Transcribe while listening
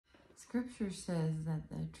Scripture says that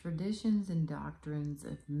the traditions and doctrines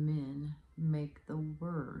of men make the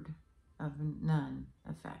word of none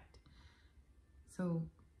effect. So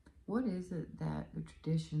what is it that the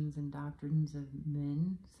traditions and doctrines of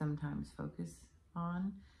men sometimes focus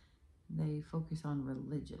on? They focus on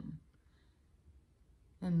religion.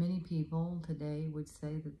 And many people today would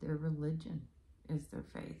say that their religion is their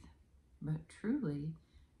faith. But truly,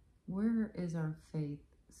 where is our faith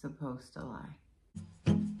supposed to lie?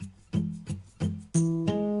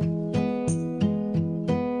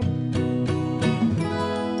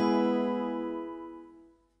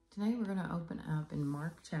 Today we're going to open up in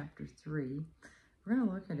Mark chapter 3. We're going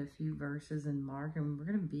to look at a few verses in Mark, and we're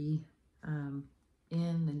going to be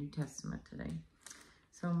in the New Testament today.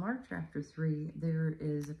 So Mark chapter 3, there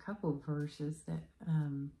is a couple of verses that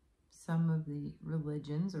some of the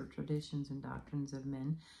religions or traditions and doctrines of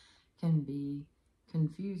men can be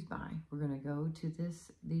confused by. We're going to go to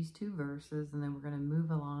these two verses, and then we're going to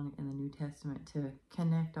move along in the New Testament to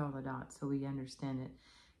connect all the dots so we understand it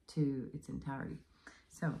to its entirety.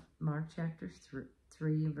 So Mark chapter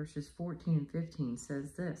 3 verses 14 and 15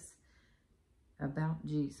 says this about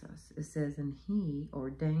Jesus. It says, "And he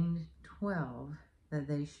ordained 12 that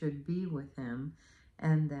they should be with him,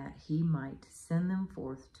 and that he might send them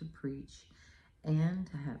forth to preach, and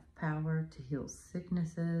to have power to heal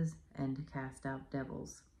sicknesses, and to cast out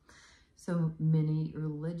devils." So many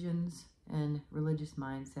religions and religious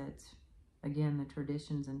mindsets, again, the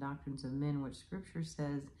traditions and doctrines of men, which Scripture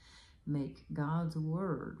says make God's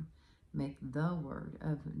word, make the word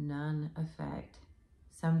of none effect.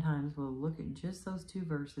 Sometimes we'll look at just those two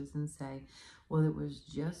verses and say, well, it was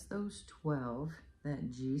just those 12 that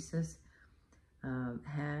Jesus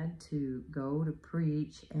had to go to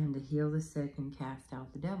preach and to heal the sick and cast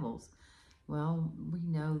out the devils. Well, we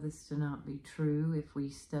know this to not be true if we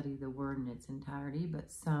study the word in its entirety,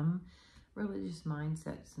 but some religious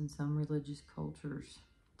mindsets and some religious cultures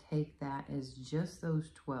take that as just those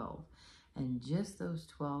 12, and just those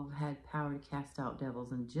 12 had power to cast out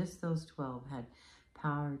devils, and just those 12 had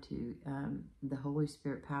power to, the Holy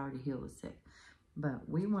Spirit power to heal the sick. But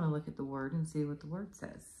we want to look at the word and see what the word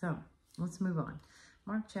says. So let's move on.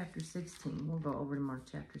 Mark chapter 16. We'll go over to Mark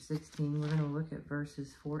chapter 16. We're going to look at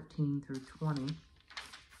verses 14 through 20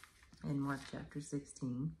 in Mark chapter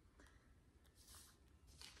 16.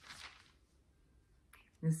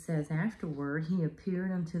 It says, "Afterward, he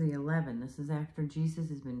appeared unto the 11." This is after Jesus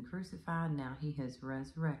has been crucified. Now he has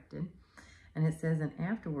resurrected. And it says, "And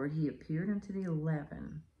afterward, he appeared unto the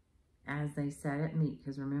 11 as they sat at meat."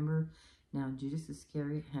 Because remember, now Judas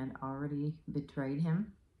Iscariot had already betrayed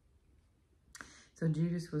him. So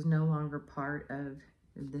Judas was no longer part of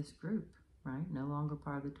this group, right? No longer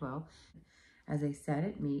part of the 12. "As they sat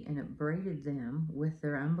at meat, and upbraided them with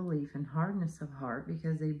their unbelief and hardness of heart,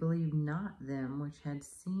 because they believed not them which had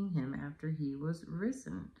seen him after he was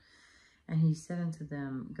risen. And he said unto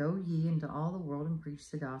them, Go ye into all the world and preach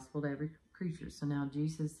the gospel to every creature." So now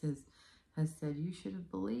Jesus has said, you should have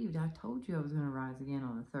believed. I told you I was going to rise again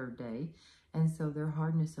on the third day. And so their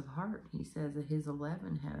hardness of heart, he says that his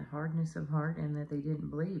 11 had a hardness of heart and that they didn't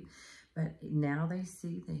believe. But now they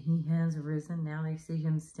see that he has risen. Now they see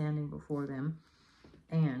him standing before them.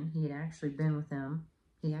 And he had actually been with them.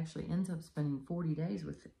 He actually ends up spending 40 days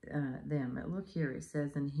with them. But look here, it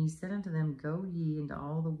says, "And he said unto them, Go ye into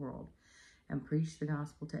all the world, and preach the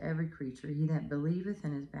gospel to every creature. He that believeth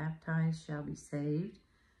and is baptized shall be saved,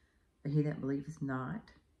 but he that believeth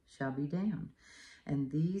not shall be damned.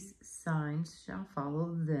 And these signs shall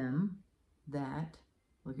follow them that,"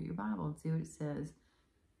 look at your Bible and see what it says,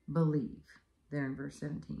 "believe." There in verse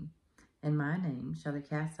 17. "In my name shall they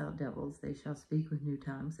cast out devils, they shall speak with new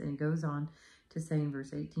tongues." And it goes on to say in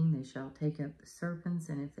verse 18, "They shall take up serpents,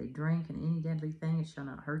 and if they drink in any deadly thing, it shall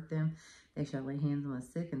not hurt them. They shall lay hands on the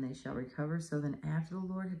sick, and they shall recover." So then after the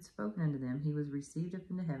Lord had spoken unto them, he was received up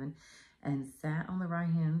into heaven, and sat on the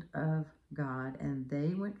right hand of God. And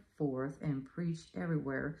they went forth and preached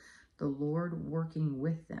everywhere, the Lord working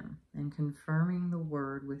with them, and confirming the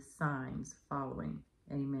word with signs following.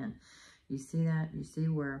 Amen. You see that? You see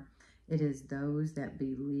where it is those that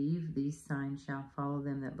believe, these signs shall follow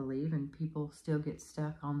them that believe, and people still get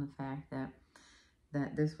stuck on the fact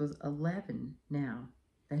that this was 11 now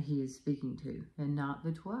that he is speaking to, and not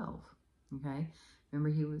the 12, okay? Remember,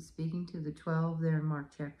 he was speaking to the 12 there in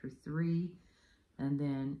Mark chapter 3, and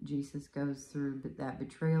then Jesus goes through that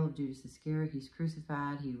betrayal of Judas Iscariot. He's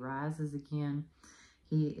crucified, he rises again,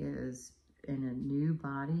 he is in a new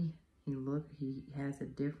body, he has a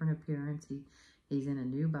different appearance, he's in a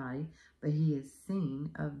new body, but he is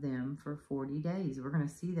seen of them for 40 days. We're going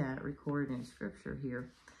to see that recorded in Scripture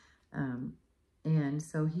here And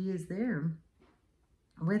so he is there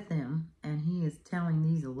with them, and he is telling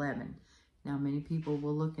these 11. Now, many people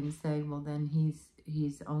will look and say, well, then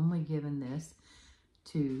he's only given this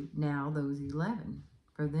to now those 11,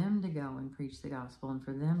 for them to go and preach the gospel, and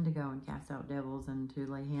for them to go and cast out devils, and to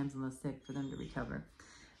lay hands on the sick for them to recover,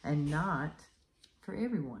 and not for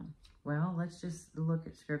everyone. Well, let's just look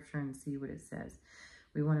at scripture and see what it says.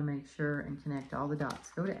 We want to make sure and connect all the dots.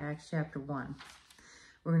 Go to Acts chapter 1.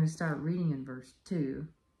 We're going to start reading in verse 2,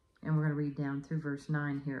 and we're going to read down through verse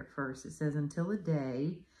 9 here at first. It says, until the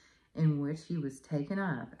day in which he was taken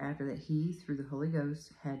up, after that he, through the Holy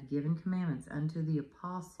Ghost, had given commandments unto the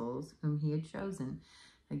apostles whom he had chosen.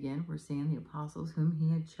 Again, we're seeing the apostles whom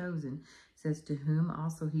he had chosen. It says, to whom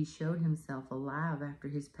also he showed himself alive after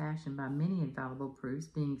his passion by many infallible proofs,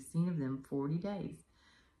 being seen of them 40 days.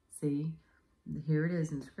 See, here it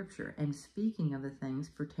is in scripture. And speaking of the things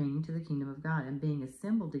pertaining to the kingdom of God, and being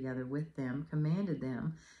assembled together with them, commanded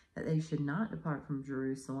them that they should not depart from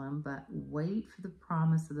Jerusalem, but wait for the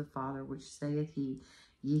promise of the Father, which saith he,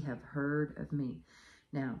 ye have heard of me.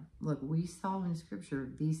 Now, look, we saw in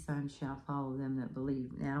scripture, these signs shall follow them that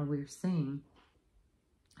believe. Now we're seeing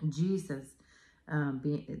Jesus,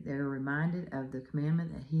 they're reminded of the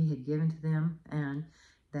commandment that he had given to them, and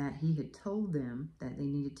that he had told them that they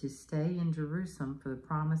needed to stay in Jerusalem for the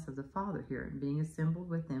promise of the Father here. And being assembled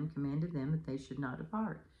with them, commanded them that they should not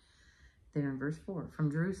depart. There in verse 4, from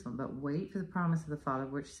Jerusalem, but wait for the promise of the Father,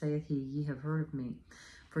 which saith he, ye have heard of me.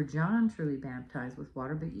 For John truly baptized with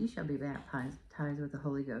water, but ye shall be baptized with the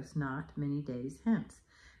Holy Ghost not many days hence.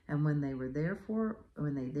 And when they therefore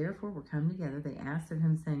were come together, they asked of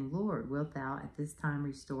him, saying, Lord, wilt thou at this time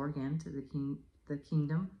restore again to the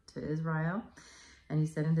kingdom to Israel? And he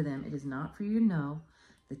said unto them, it is not for you to know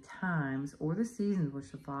the times or the seasons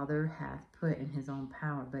which the Father hath put in his own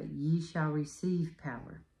power, but ye shall receive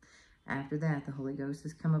power. After that, the Holy Ghost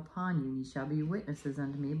is come upon you, and ye shall be witnesses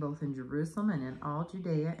unto me, both in Jerusalem and in all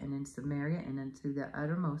Judea and in Samaria and unto the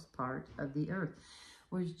uttermost part of the earth.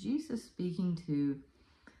 Was Jesus speaking to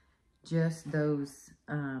just those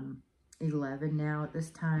 11 now at this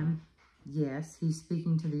time? Yes, he's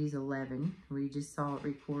speaking to these 11. We just saw it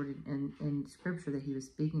recorded in scripture that he was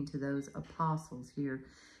speaking to those apostles here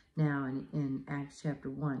now in Acts chapter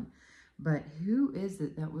 1. But who is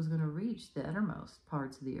it that was going to reach the uttermost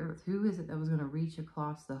parts of the earth? Who is it that was going to reach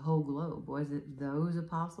across the whole globe? Was it those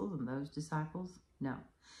apostles and those disciples? No.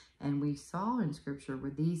 And we saw in scripture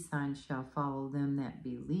where these signs shall follow them that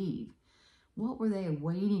believe. What were they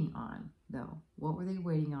waiting on, though? What were they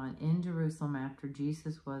waiting on in Jerusalem after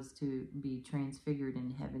Jesus was to be transfigured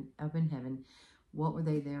in heaven, up in heaven? What were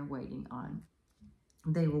they there waiting on?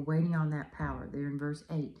 They were waiting on that power. There in verse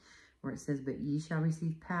 8, where it says, but ye shall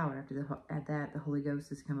receive power at that the Holy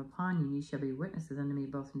Ghost is come upon you, and ye shall be witnesses unto me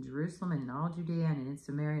both in Jerusalem and in all Judea and in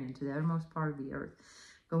Samaria and to the uttermost part of the earth.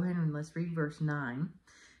 Go ahead and let's read verse 9.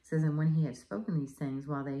 It says, and when he had spoken these things,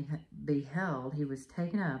 while they beheld, he was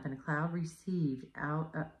taken up, and a cloud received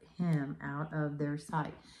him out of their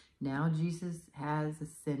sight. Now Jesus has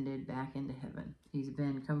ascended back into heaven. He's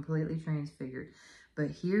been completely transfigured. But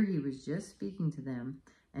here he was just speaking to them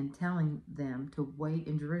and telling them to wait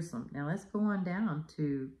in Jerusalem. Now let's go on down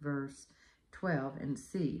to verse 12 and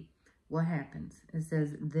see what happens. It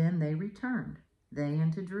says, then they returned, they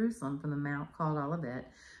unto Jerusalem from the mount called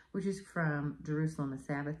Olivet, which is from Jerusalem a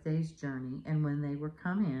Sabbath day's journey. And when they were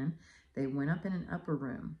come in, they went up in an upper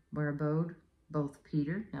room, where abode both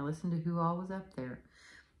Peter. Now listen to who all was up there.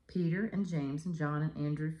 Peter and James and John and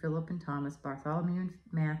Andrew, Philip and Thomas, Bartholomew and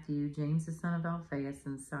Matthew, James the son of Alphaeus,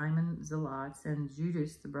 and Simon Zelotes, and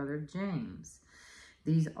Judas the brother of James.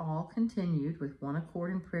 These all continued with one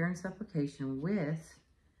accord in prayer and supplication with,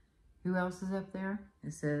 who else is up there?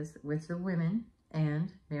 It says, with the women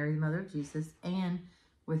and Mary the mother of Jesus, and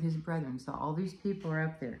with his brethren. So all these people are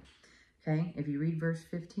up there. Okay, if you read verse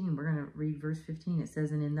 15, we're going to read verse 15. It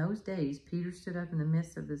says, and in those days Peter stood up in the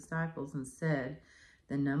midst of the disciples and said,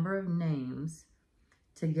 the number of names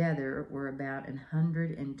together were about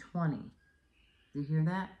 120. Do you hear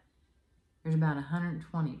that? There's about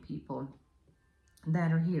 120 people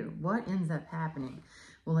that are here. What ends up happening?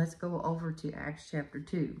 Well, let's go over to Acts chapter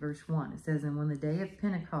 2, verse 1. It says, and when the day of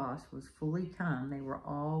Pentecost was fully come, they were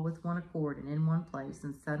all with one accord and in one place.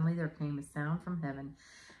 And suddenly there came a sound from heaven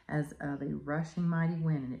as of a rushing mighty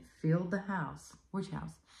wind, and it filled the house. Which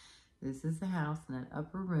house? This is the house in that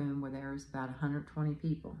upper room where there was about 120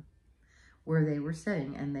 people, where they were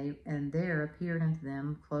sitting, and there appeared unto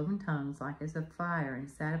them cloven tongues like as of fire, and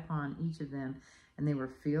sat upon each of them, and they were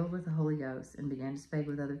filled with the Holy Ghost, and began to speak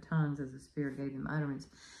with other tongues as the Spirit gave them utterance.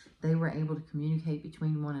 They were able to communicate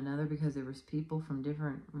between one another because there was people from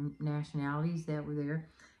different nationalities that were there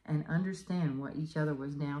and understand what each other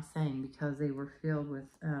was now saying because they were filled with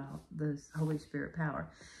this Holy Spirit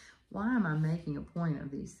power. Why am I making a point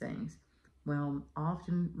of these things? Well,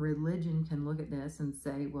 often religion can look at this and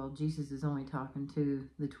say, well, Jesus is only talking to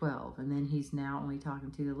the 12, and then he's now only talking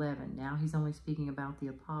to the 11. Now he's only speaking about the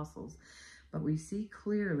apostles. But we see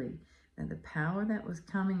clearly that the power that was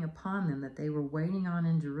coming upon them, that they were waiting on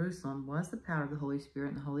in Jerusalem, was the power of the Holy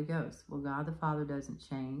Spirit and the Holy Ghost. Well, God the Father doesn't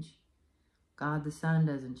change. God the Son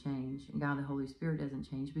doesn't change. And God the Holy Spirit doesn't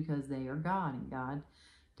change because they are God, and God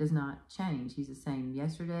does not change. He's the same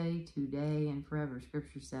yesterday, today, and forever,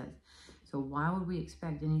 Scripture says. So why would we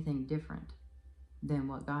expect anything different than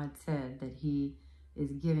what God said that he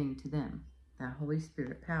is giving to them, that Holy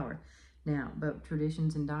Spirit power? Now, but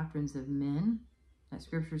traditions and doctrines of men, that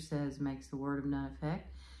Scripture says makes the word of none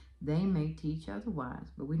effect, they may teach otherwise.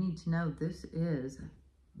 But we need to know this is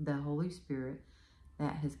the Holy Spirit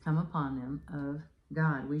that has come upon them of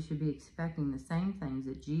God. We should be expecting the same things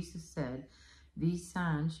that Jesus said. These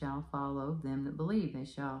signs shall follow them that believe. They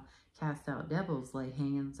shall cast out devils, lay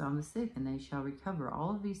hands on the sick, and they shall recover.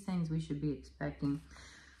 All of these things we should be expecting,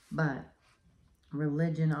 but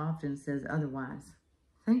religion often says otherwise.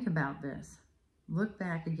 Think about this. Look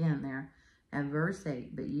back again there at verse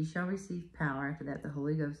 8. But ye shall receive power after that the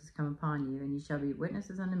Holy Ghost has come upon you, and ye shall be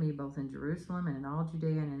witnesses unto me both in Jerusalem and in all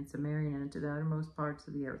Judea and in Samaria and unto the uttermost parts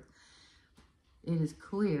of the earth. It is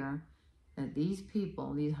clear that these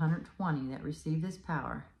people, these 120 that received this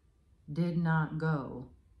power, did not go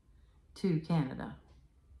to Canada.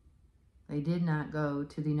 They did not go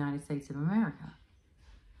to the United States of America.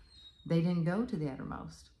 They didn't go to the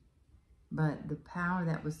uttermost. But the power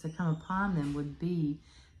that was to come upon them would be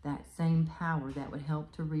that same power that would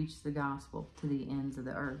help to reach the gospel to the ends of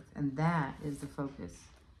the earth. And that is the focus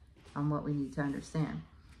on what we need to understand.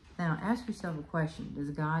 Now, ask yourself a question. Does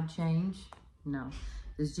God change? No.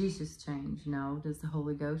 Does Jesus change? No. Does the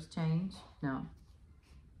Holy Ghost change? No.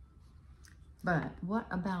 But what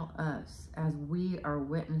about us as we are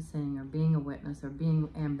witnessing or being a witness or being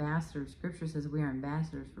ambassadors? Scripture says we are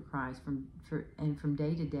ambassadors for Christ. From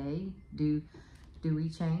day to day, do we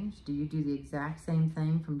change? Do you do the exact same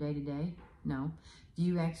thing from day to day? No. Do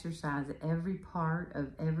you exercise every part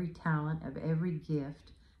of every talent, of every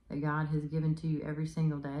gift that God has given to you every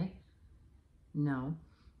single day? No.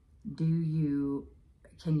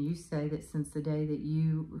 Can you say that since the day that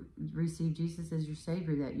you received Jesus as your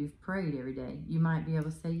Savior that you've prayed every day? You might be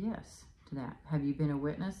able to say yes to that. Have you been a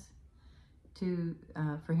witness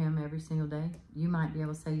for Him every single day? You might be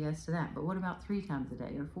able to say yes to that. But what about 3 times a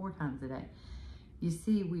day or 4 times a day? You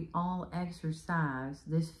see, we all exercise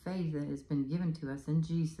this faith that has been given to us in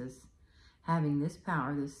Jesus, having this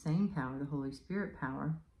power, this same power, the Holy Spirit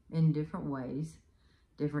power, in different ways,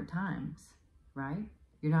 different times, right?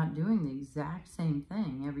 You're not doing the exact same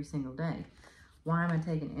thing every single day. Why am I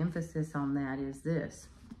taking emphasis on that is this.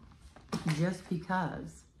 Just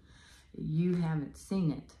because you haven't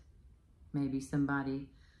seen it, maybe somebody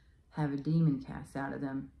have a demon cast out of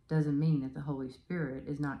them, doesn't mean that the Holy Spirit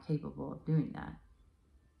is not capable of doing that.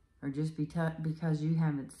 Or just because you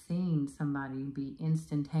haven't seen somebody be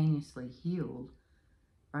instantaneously healed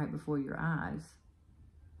right before your eyes,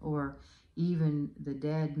 or even the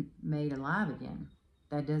dead made alive again,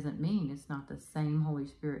 that doesn't mean it's not the same Holy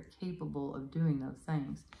Spirit capable of doing those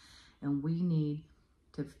things. And we need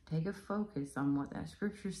to take a focus on what that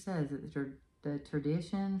Scripture says, that the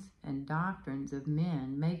traditions and doctrines of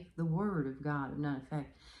men make the Word of God of none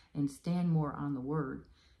effect, and stand more on the Word.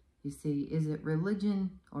 You see, is it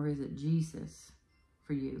religion or is it Jesus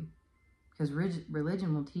for you? Because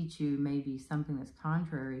religion will teach you maybe something that's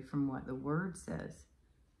contrary from what the Word says.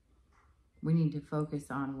 We need to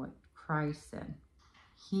focus on what Christ said.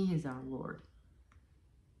 He is our Lord.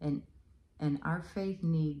 And our faith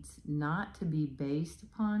needs not to be based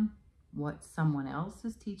upon what someone else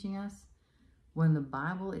is teaching us, when the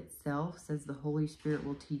Bible itself says the Holy Spirit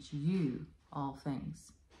will teach you all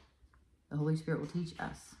things. The Holy Spirit will teach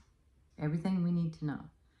us everything we need to know.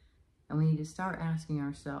 And we need to start asking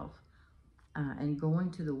ourselves and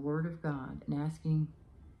going to the Word of God and asking,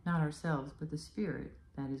 not ourselves, but the Spirit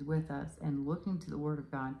that is with us, and looking to the Word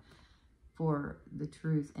of God for the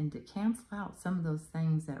truth, and to cancel out some of those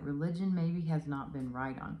things that religion maybe has not been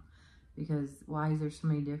right on. Because why is there so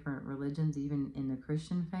many different religions even in the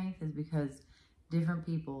Christian faith? Is because different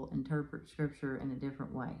people interpret Scripture in a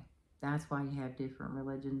different way. That's why you have different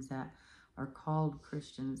religions that are called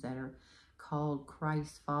Christians, that are called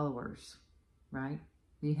Christ followers, right?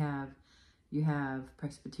 You have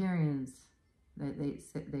Presbyterians,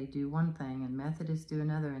 They do one thing, and Methodists do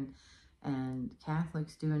another, and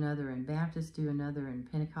Catholics do another, and Baptists do another, and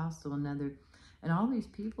Pentecostal another. And all these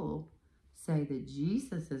people say that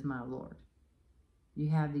Jesus is my Lord. You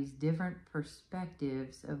have these different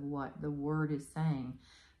perspectives of what the Word is saying,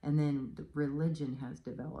 and then the religion has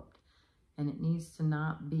developed. And it needs to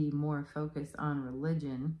not be more focused on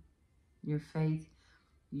religion. Your faith,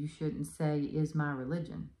 you shouldn't say, is my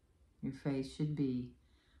religion. Your faith should be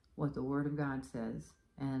what the Word of God says.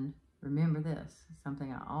 And remember this,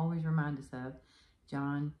 something I always remind us of.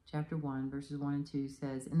 John chapter 1, verses 1 and 2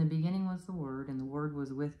 says, "In the beginning was the Word, and the Word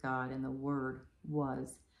was with God, and the Word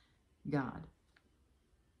was God."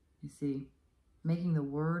 You see, making the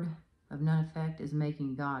Word of none effect is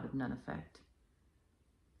making God of none effect.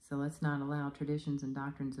 So let's not allow traditions and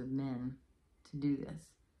doctrines of men to do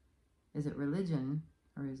this. Is it religion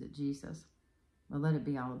or is it Jesus? Well, let it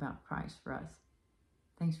be all about Christ for us.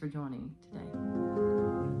 Thanks for joining today.